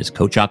Rich and his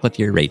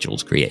co-chocolatier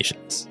Rachel's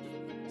creations.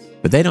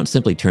 But they don't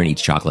simply turn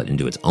each chocolate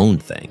into its own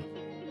thing.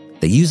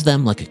 They use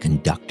them like a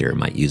conductor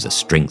might use a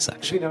string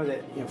section. We know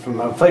that from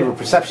a flavor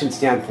perception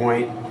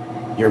standpoint,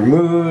 your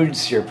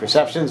moods, your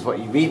perceptions, what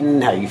you've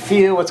eaten, how you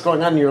feel, what's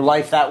going on in your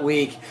life that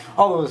week,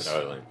 all those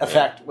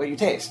affect what you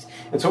taste.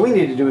 And so what we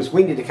need to do is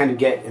we need to kind of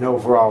get an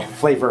overall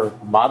flavor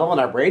model in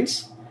our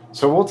brains.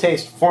 So we'll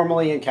taste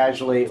formally and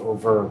casually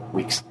over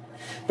weeks.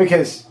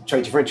 Because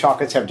different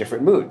chocolates have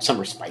different moods. Some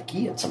are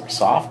spiky, and some are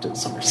soft, and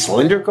some are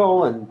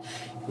cylindrical, and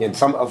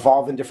some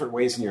evolve in different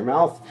ways in your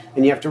mouth.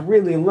 And you have to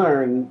really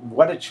learn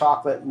what a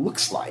chocolate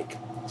looks like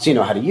so you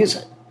know how to use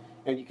it.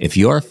 If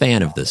you're a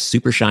fan of the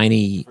super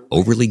shiny,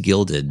 overly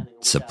gilded,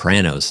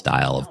 soprano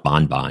style of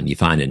bonbon you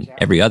find in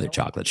every other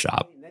chocolate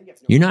shop,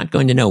 you're not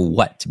going to know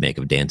what to make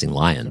of Dancing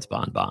Lion's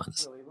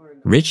bonbons.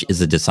 Rich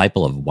is a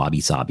disciple of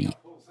wabi-sabi,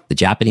 the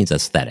Japanese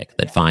aesthetic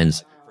that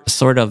finds a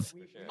sort of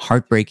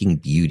heartbreaking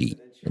beauty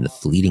in the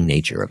fleeting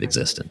nature of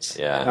existence.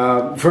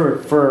 For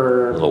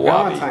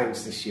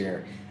Valentine's this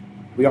year,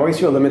 we always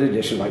do a limited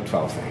edition, like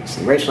 12 things.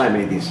 And Rachel and I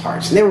made these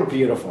hearts, and they were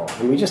beautiful.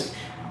 And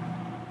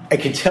I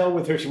could tell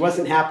with her, she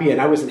wasn't happy,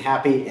 and I wasn't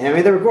happy. And I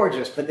mean, they were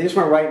gorgeous, but they just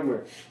weren't right. And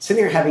we're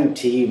sitting here having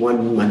tea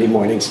one Monday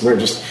morning, so we're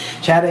just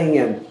chatting,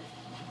 and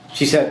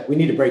she said, "We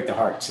need to break the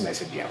hearts." And I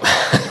said, "Yeah."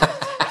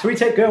 So we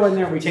go in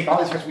there, we take all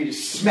these hearts, we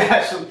just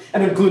smash them,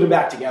 and then glue them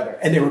back together.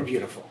 And they were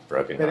beautiful.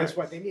 Broken hearts. That's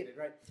what they needed,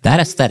 right? That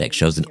aesthetic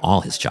shows in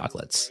all his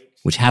chocolates,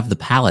 which have the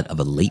palette of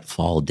a late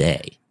fall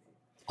day.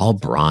 All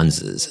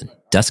bronzes and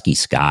dusky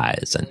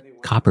skies and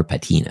copper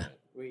patina.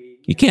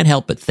 You can't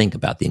help but think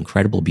about the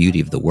incredible beauty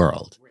of the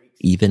world,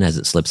 even as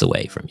it slips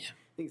away from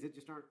you.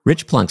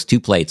 Rich plunks 2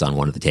 plates on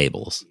one of the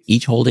tables,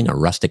 each holding a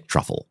rustic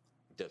truffle.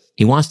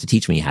 He wants to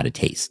teach me how to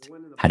taste,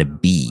 how to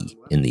be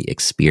in the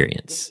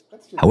experience,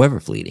 however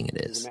fleeting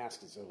it is.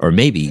 Or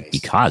maybe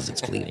because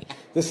it's fleeting.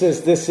 This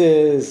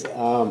is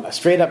a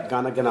straight-up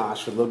Ghana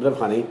ganache with a little bit of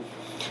honey.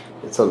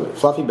 It's a little bit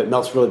fluffy, but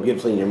melts really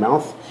beautifully in your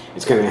mouth.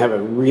 It's going to have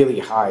a really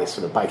high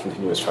sort of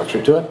bicontinuous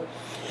structure to it.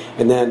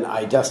 And then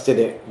I dusted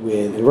it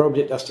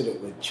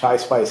with chai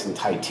spice and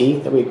Thai tea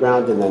that we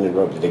ground, and then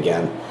enrobed it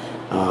again.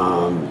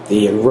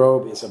 The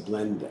enrobe is a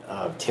blend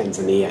of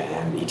Tanzania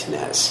and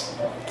Itanez.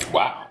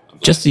 Wow.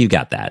 Just so you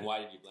got that,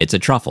 it's a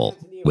truffle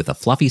with a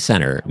fluffy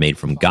center made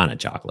from Ghana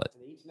chocolate,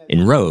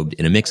 enrobed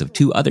in a mix of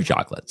 2 other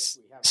chocolates,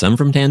 some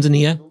from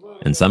Tanzania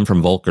and some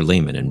from Volker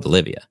Lehmann in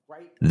Bolivia,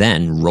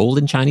 then rolled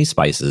in Chinese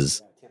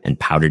spices and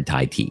powdered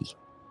Thai tea.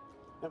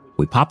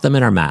 We pop them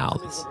in our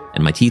mouths,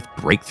 and my teeth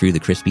break through the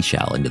crispy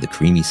shell into the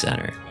creamy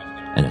center,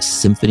 and a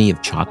symphony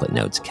of chocolate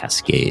notes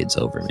cascades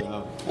over me.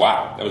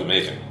 Wow, that was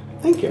amazing.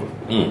 Thank you.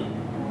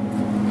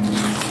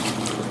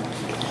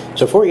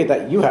 So before we get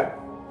that, you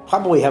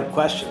probably have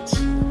questions.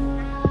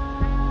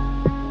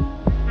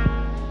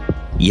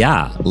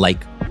 Yeah,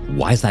 like,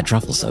 why is that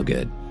truffle so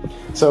good?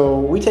 So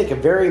we take a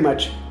very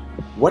much,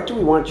 what do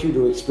we want you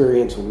to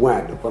experience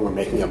when we're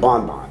making a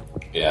bonbon?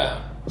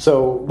 Yeah.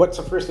 So what's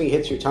the first thing that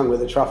hits your tongue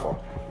with a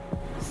truffle?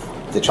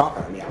 The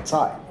chocolate on the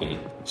outside.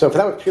 So if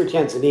that was pure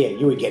Tanzania,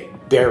 you would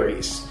get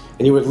berries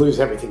and you would lose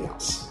everything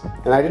else.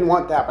 And I didn't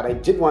want that, but I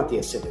did want the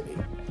acidity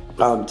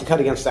to cut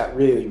against that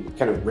really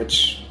kind of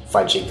rich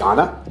fudgy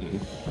Ghana.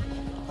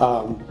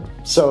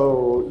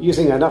 So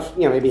using enough,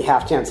 maybe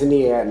half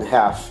Tanzania and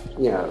half,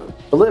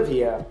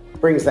 Bolivia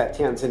brings that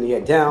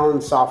Tanzania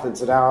down,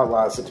 softens it out,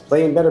 allows it to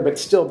play in better, but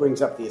still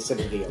brings up the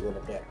acidity a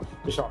little bit.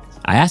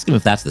 I asked him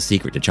if that's the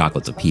secret to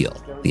chocolate's appeal,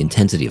 the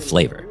intensity of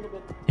flavor.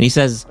 And he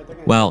says,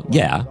 well,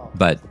 yeah,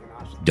 but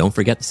don't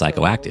forget the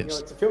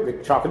psychoactives. It's a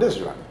feel-good chocolate is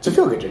right. It's a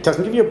feel-good. It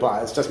doesn't give you a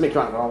buzz, doesn't make you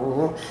want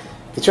to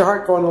get your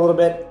heart going a little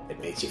bit, it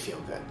makes you feel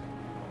good.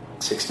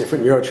 6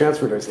 different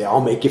neurotransmitters, they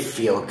all make you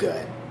feel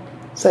good.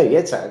 So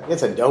it's a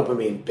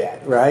dopamine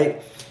bet,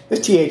 right? There's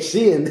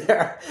THC in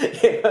there.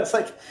 It's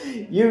like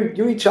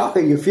you eat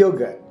chocolate, you feel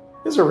good.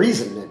 There's a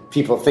reason that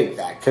people think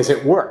that, because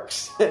it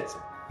works.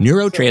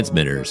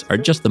 Neurotransmitters are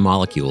just the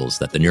molecules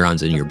that the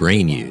neurons in your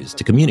brain use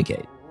to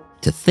communicate,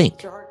 to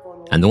think.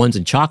 And the ones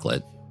in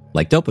chocolate,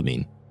 like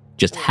dopamine,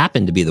 just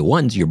happen to be the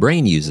ones your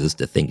brain uses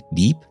to think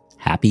deep,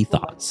 happy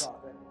thoughts.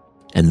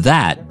 And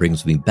that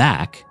brings me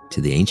back to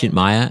the ancient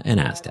Maya and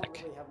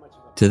Aztec.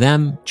 To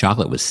them,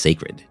 chocolate was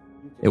sacred.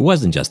 It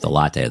wasn't just the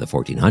latte of the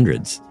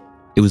 1400s.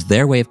 It was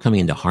their way of coming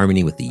into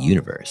harmony with the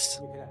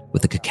universe,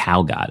 with the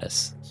cacao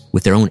goddess,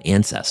 with their own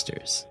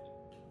ancestors.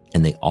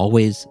 And they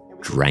always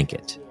drank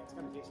it.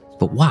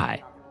 But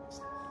why?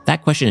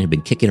 That question had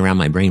been kicking around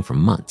my brain for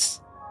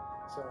months.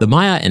 The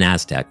Maya and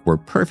Aztec were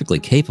perfectly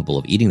capable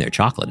of eating their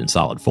chocolate in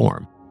solid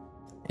form.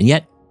 And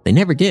yet, they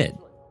never did.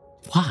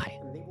 Why?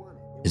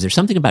 Is there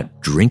something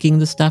about drinking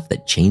the stuff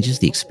that changes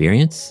the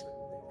experience?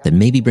 That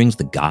maybe brings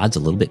the gods a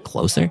little bit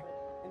closer?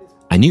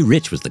 I knew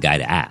Rich was the guy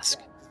to ask,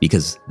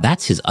 because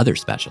that's his other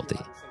specialty.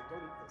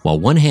 While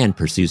one hand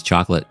pursues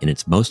chocolate in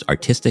its most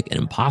artistic and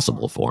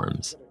impossible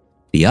forms,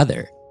 the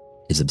other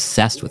is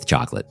obsessed with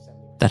chocolate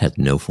that has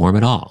no form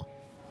at all.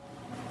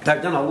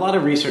 I've done a lot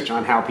of research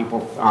on how people,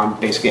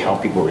 basically how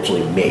people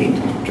originally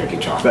made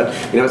drinking chocolate.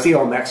 It's the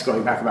Olmecs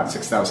going back about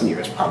 6,000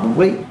 years,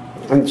 probably.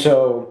 And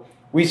so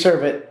we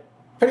serve it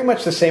pretty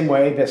much the same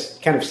way, this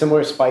kind of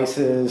similar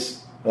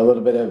spices, a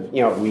little bit of,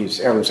 we use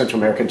heirloom Central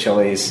American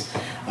chilies,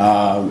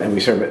 and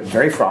we serve it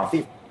very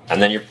frothy.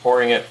 And then you're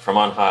pouring it from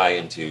on high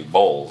into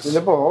bowls.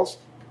 Into bowls.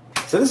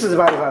 So this is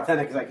about as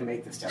authentic as I can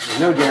make this stuff. There's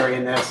no dairy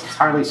in this. It's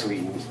hardly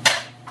sweetened.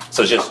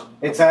 So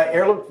it's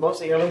heirloom,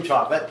 mostly heirloom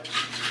chocolate.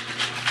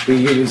 We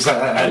use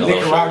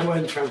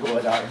Nicaraguan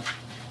Trinidad.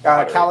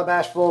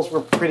 Calabash bowls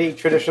were pretty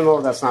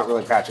traditional. That's not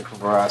really practical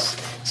for us.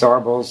 So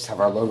our bowls have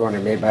our logo and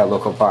are made by a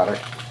local potter.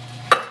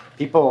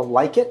 People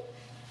like it.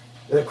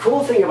 The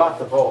cool thing about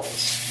the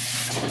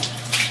bowls,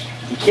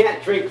 you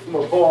can't drink from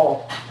a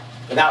bowl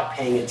without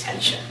paying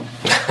attention.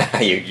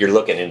 You're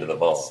looking into the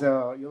bowl.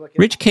 So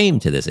Rich came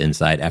to this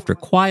insight after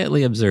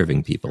quietly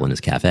observing people in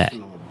his cafe.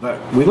 But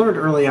we learned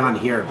early on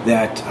here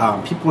that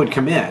people would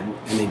come in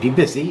and they'd be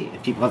busy,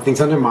 and people have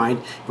things on their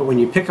mind, but when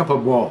you pick up a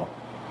bowl,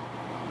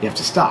 you have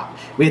to stop.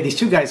 We had these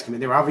 2 guys come in.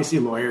 They were obviously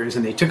lawyers,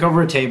 and they took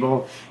over a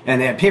table, and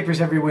they had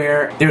papers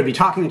everywhere. They would be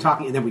talking and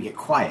talking, and then we'd get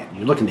quiet. And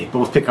you'd look, and they'd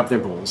both pick up their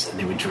bowls, and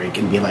they would drink,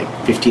 and be like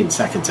 15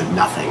 seconds of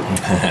nothing.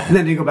 And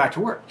then they'd go back to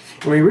work.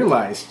 And we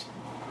realized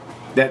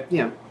that,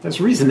 there's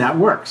a reason that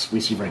works. We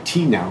serve our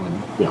tea now,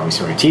 and we always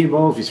serve our tea in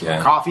bowls. We serve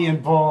our coffee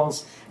in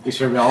bowls. We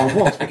serve all in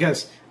bowls,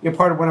 because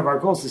part of one of our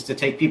goals is to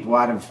take people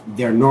out of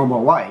their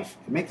normal life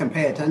and make them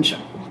pay attention.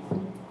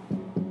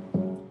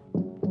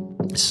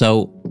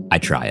 So I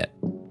try it.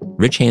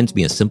 Rich hands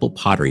me a simple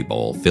pottery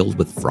bowl filled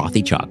with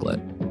frothy chocolate,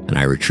 and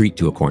I retreat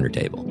to a corner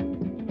table.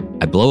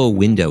 I blow a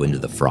window into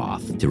the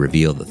froth to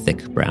reveal the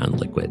thick brown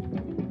liquid.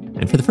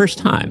 And for the first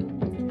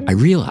time, I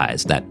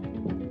realize that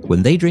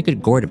when they drink a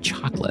gourd of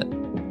chocolate,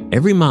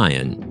 every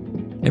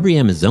Mayan, every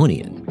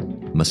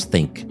Amazonian must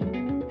think,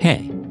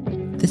 hey,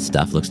 this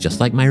stuff looks just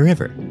like my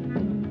river.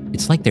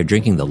 It's like they're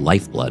drinking the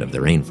lifeblood of the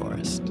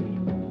rainforest.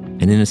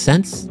 And in a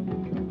sense,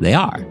 they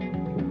are.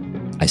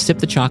 I sip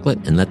the chocolate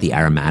and let the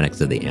aromatics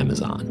of the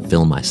Amazon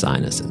fill my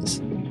sinuses.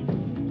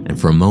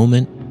 And for a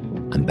moment,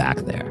 I'm back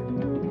there.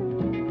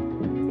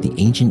 The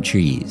ancient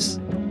trees,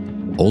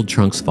 Old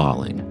trunks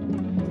falling,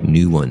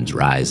 new ones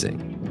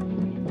rising.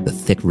 The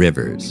thick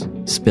rivers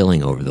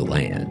spilling over the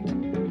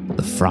land,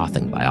 the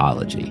frothing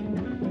biology.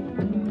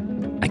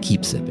 I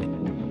keep sipping.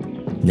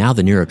 Now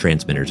the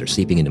neurotransmitters are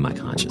seeping into my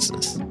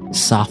consciousness,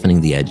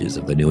 softening the edges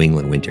of the New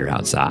England winter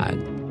outside.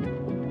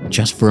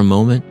 Just for a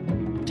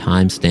moment,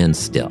 time stands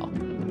still,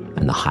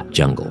 and the hot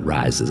jungle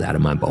rises out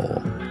of my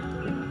bowl.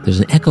 There's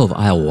an echo of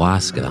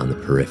ayahuasca on the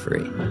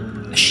periphery,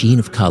 a sheen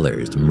of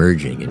colors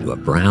merging into a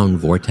brown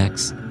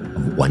vortex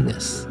of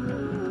oneness.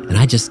 And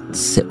I just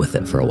sit with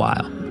it for a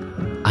while.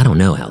 I don't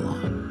know how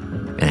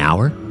long. An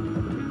hour?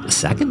 A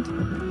second?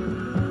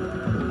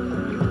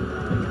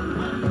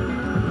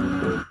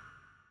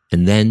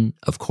 And then,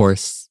 of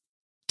course,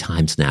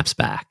 time snaps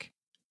back.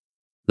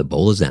 The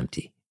bowl is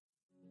empty,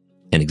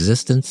 and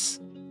existence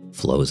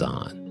flows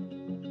on.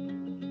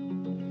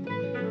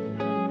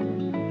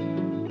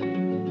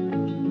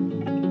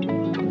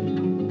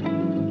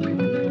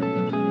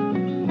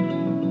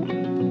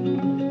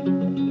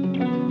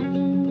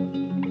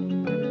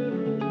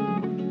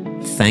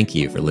 Thank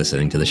you for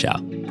listening to the show.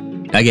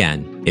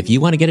 Again, if you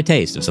want to get a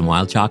taste of some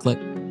wild chocolate,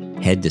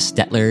 head to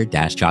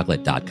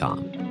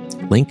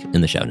Stettler-chocolate.com. Link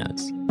in the show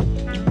notes.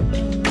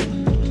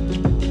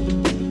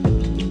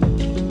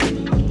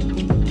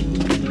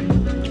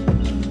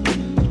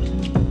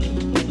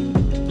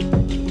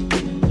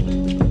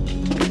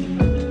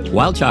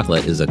 Wild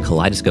Chocolate is a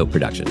Kaleidoscope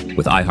production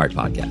with iHeart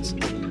Podcasts.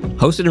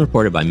 Hosted and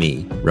reported by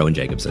me, Rowan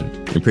Jacobson,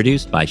 and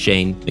produced by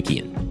Shane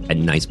McKeon at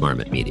Nice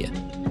Marmot Media.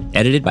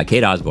 Edited by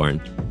Kate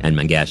Osborne and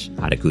Mangesh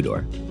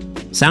Hadakudor.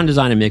 Sound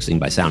design and mixing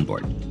by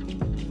Soundboard.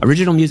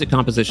 Original music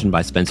composition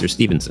by Spencer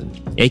Stevenson,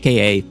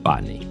 a.k.a.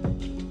 Botany.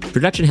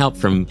 Production help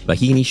from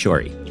Bahini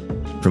Shori.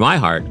 From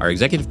iHeart, our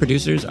executive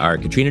producers are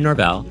Katrina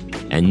Norvell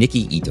and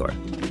Nikki Etor.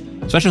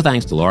 Special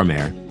thanks to Laura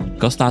Mayer,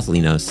 Kostas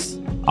Linos,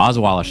 Oz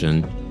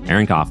Wallishan,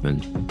 Aaron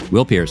Kaufman,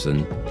 Will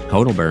Pearson,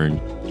 Conal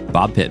Byrne,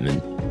 Bob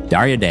Pittman,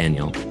 Daria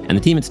Daniel, and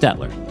the team at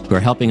Stettler, who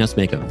are helping us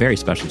make a very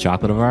special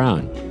chocolate of our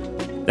own.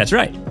 That's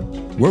right.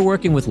 We're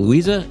working with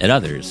Louisa and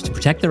others to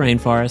protect the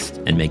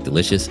rainforest and make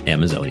delicious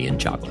Amazonian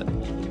chocolate.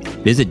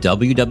 Visit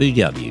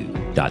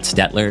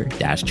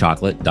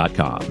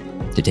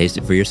www.stettler-chocolate.com to taste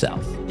it for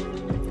yourself.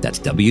 That's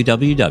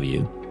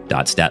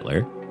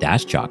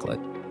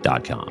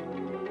www.stettler-chocolate.com.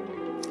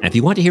 And if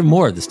you want to hear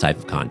more of this type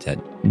of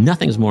content,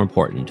 nothing is more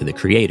important to the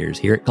creators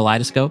here at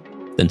Kaleidoscope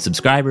than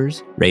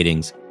subscribers,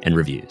 ratings, and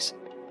reviews.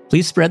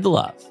 Please spread the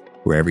love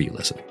wherever you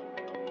listen.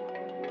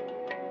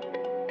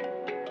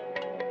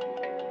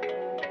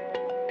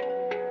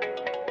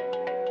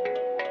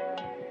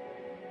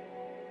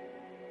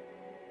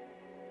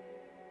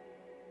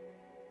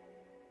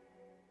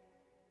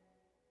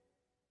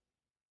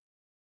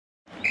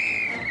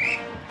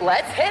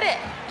 Let's hit it.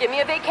 Give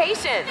me a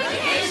vacation.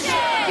 Vacation.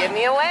 Give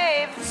me a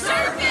wave.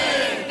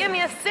 Surfing. Give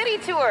me a city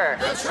tour.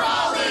 The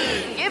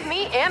trolley. Give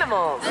me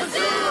animals. The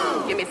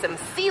zoo. Give me some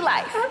sea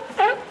life.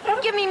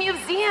 Give me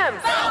museums.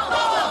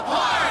 Balboa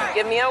Park.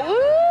 Give me a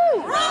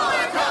woo.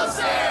 Roller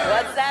coaster.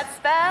 What's that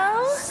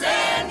spell?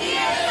 San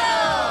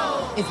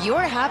Diego. If you're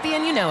happy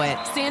and you know it,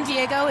 San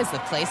Diego is the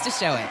place to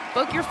show it.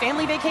 Book your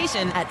family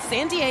vacation at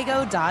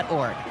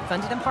sandiego.org.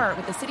 Funded in part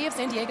with the City of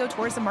San Diego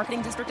Tourism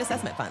Marketing District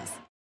Assessment Funds.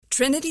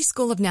 Trinity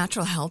School of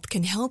Natural Health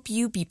can help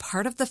you be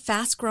part of the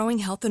fast-growing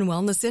health and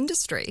wellness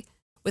industry.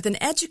 With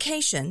an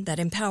education that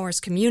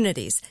empowers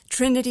communities,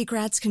 Trinity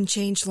grads can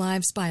change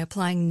lives by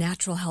applying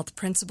natural health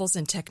principles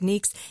and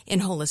techniques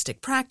in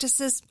holistic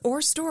practices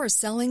or stores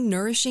selling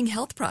nourishing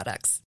health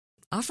products.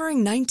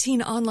 Offering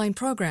 19 online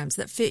programs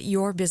that fit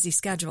your busy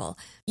schedule,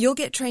 you'll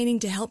get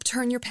training to help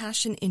turn your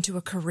passion into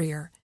a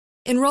career.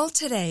 Enroll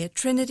today at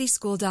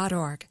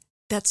trinityschool.org.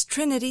 That's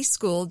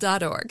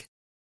trinityschool.org.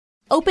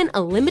 Open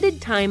a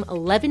limited-time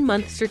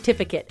 11-month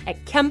certificate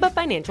at Kemba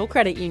Financial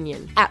Credit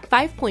Union. At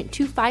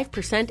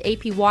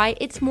 5.25% APY,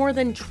 it's more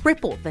than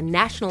triple the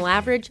national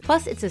average,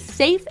 plus it's a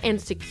safe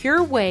and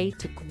secure way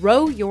to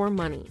grow your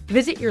money.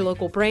 Visit your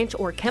local branch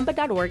or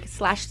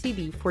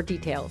kemba.org/cb for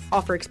details.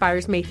 Offer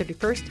expires May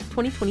 31st,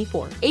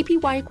 2024.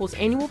 APY equals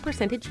annual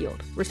percentage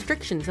yield.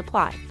 Restrictions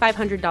apply.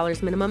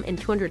 $500 minimum and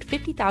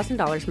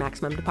 $250,000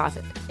 maximum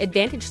deposit.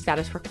 Advantage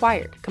status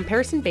required.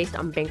 Comparison based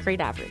on bank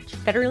rate average.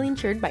 Federally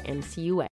insured by NCUA.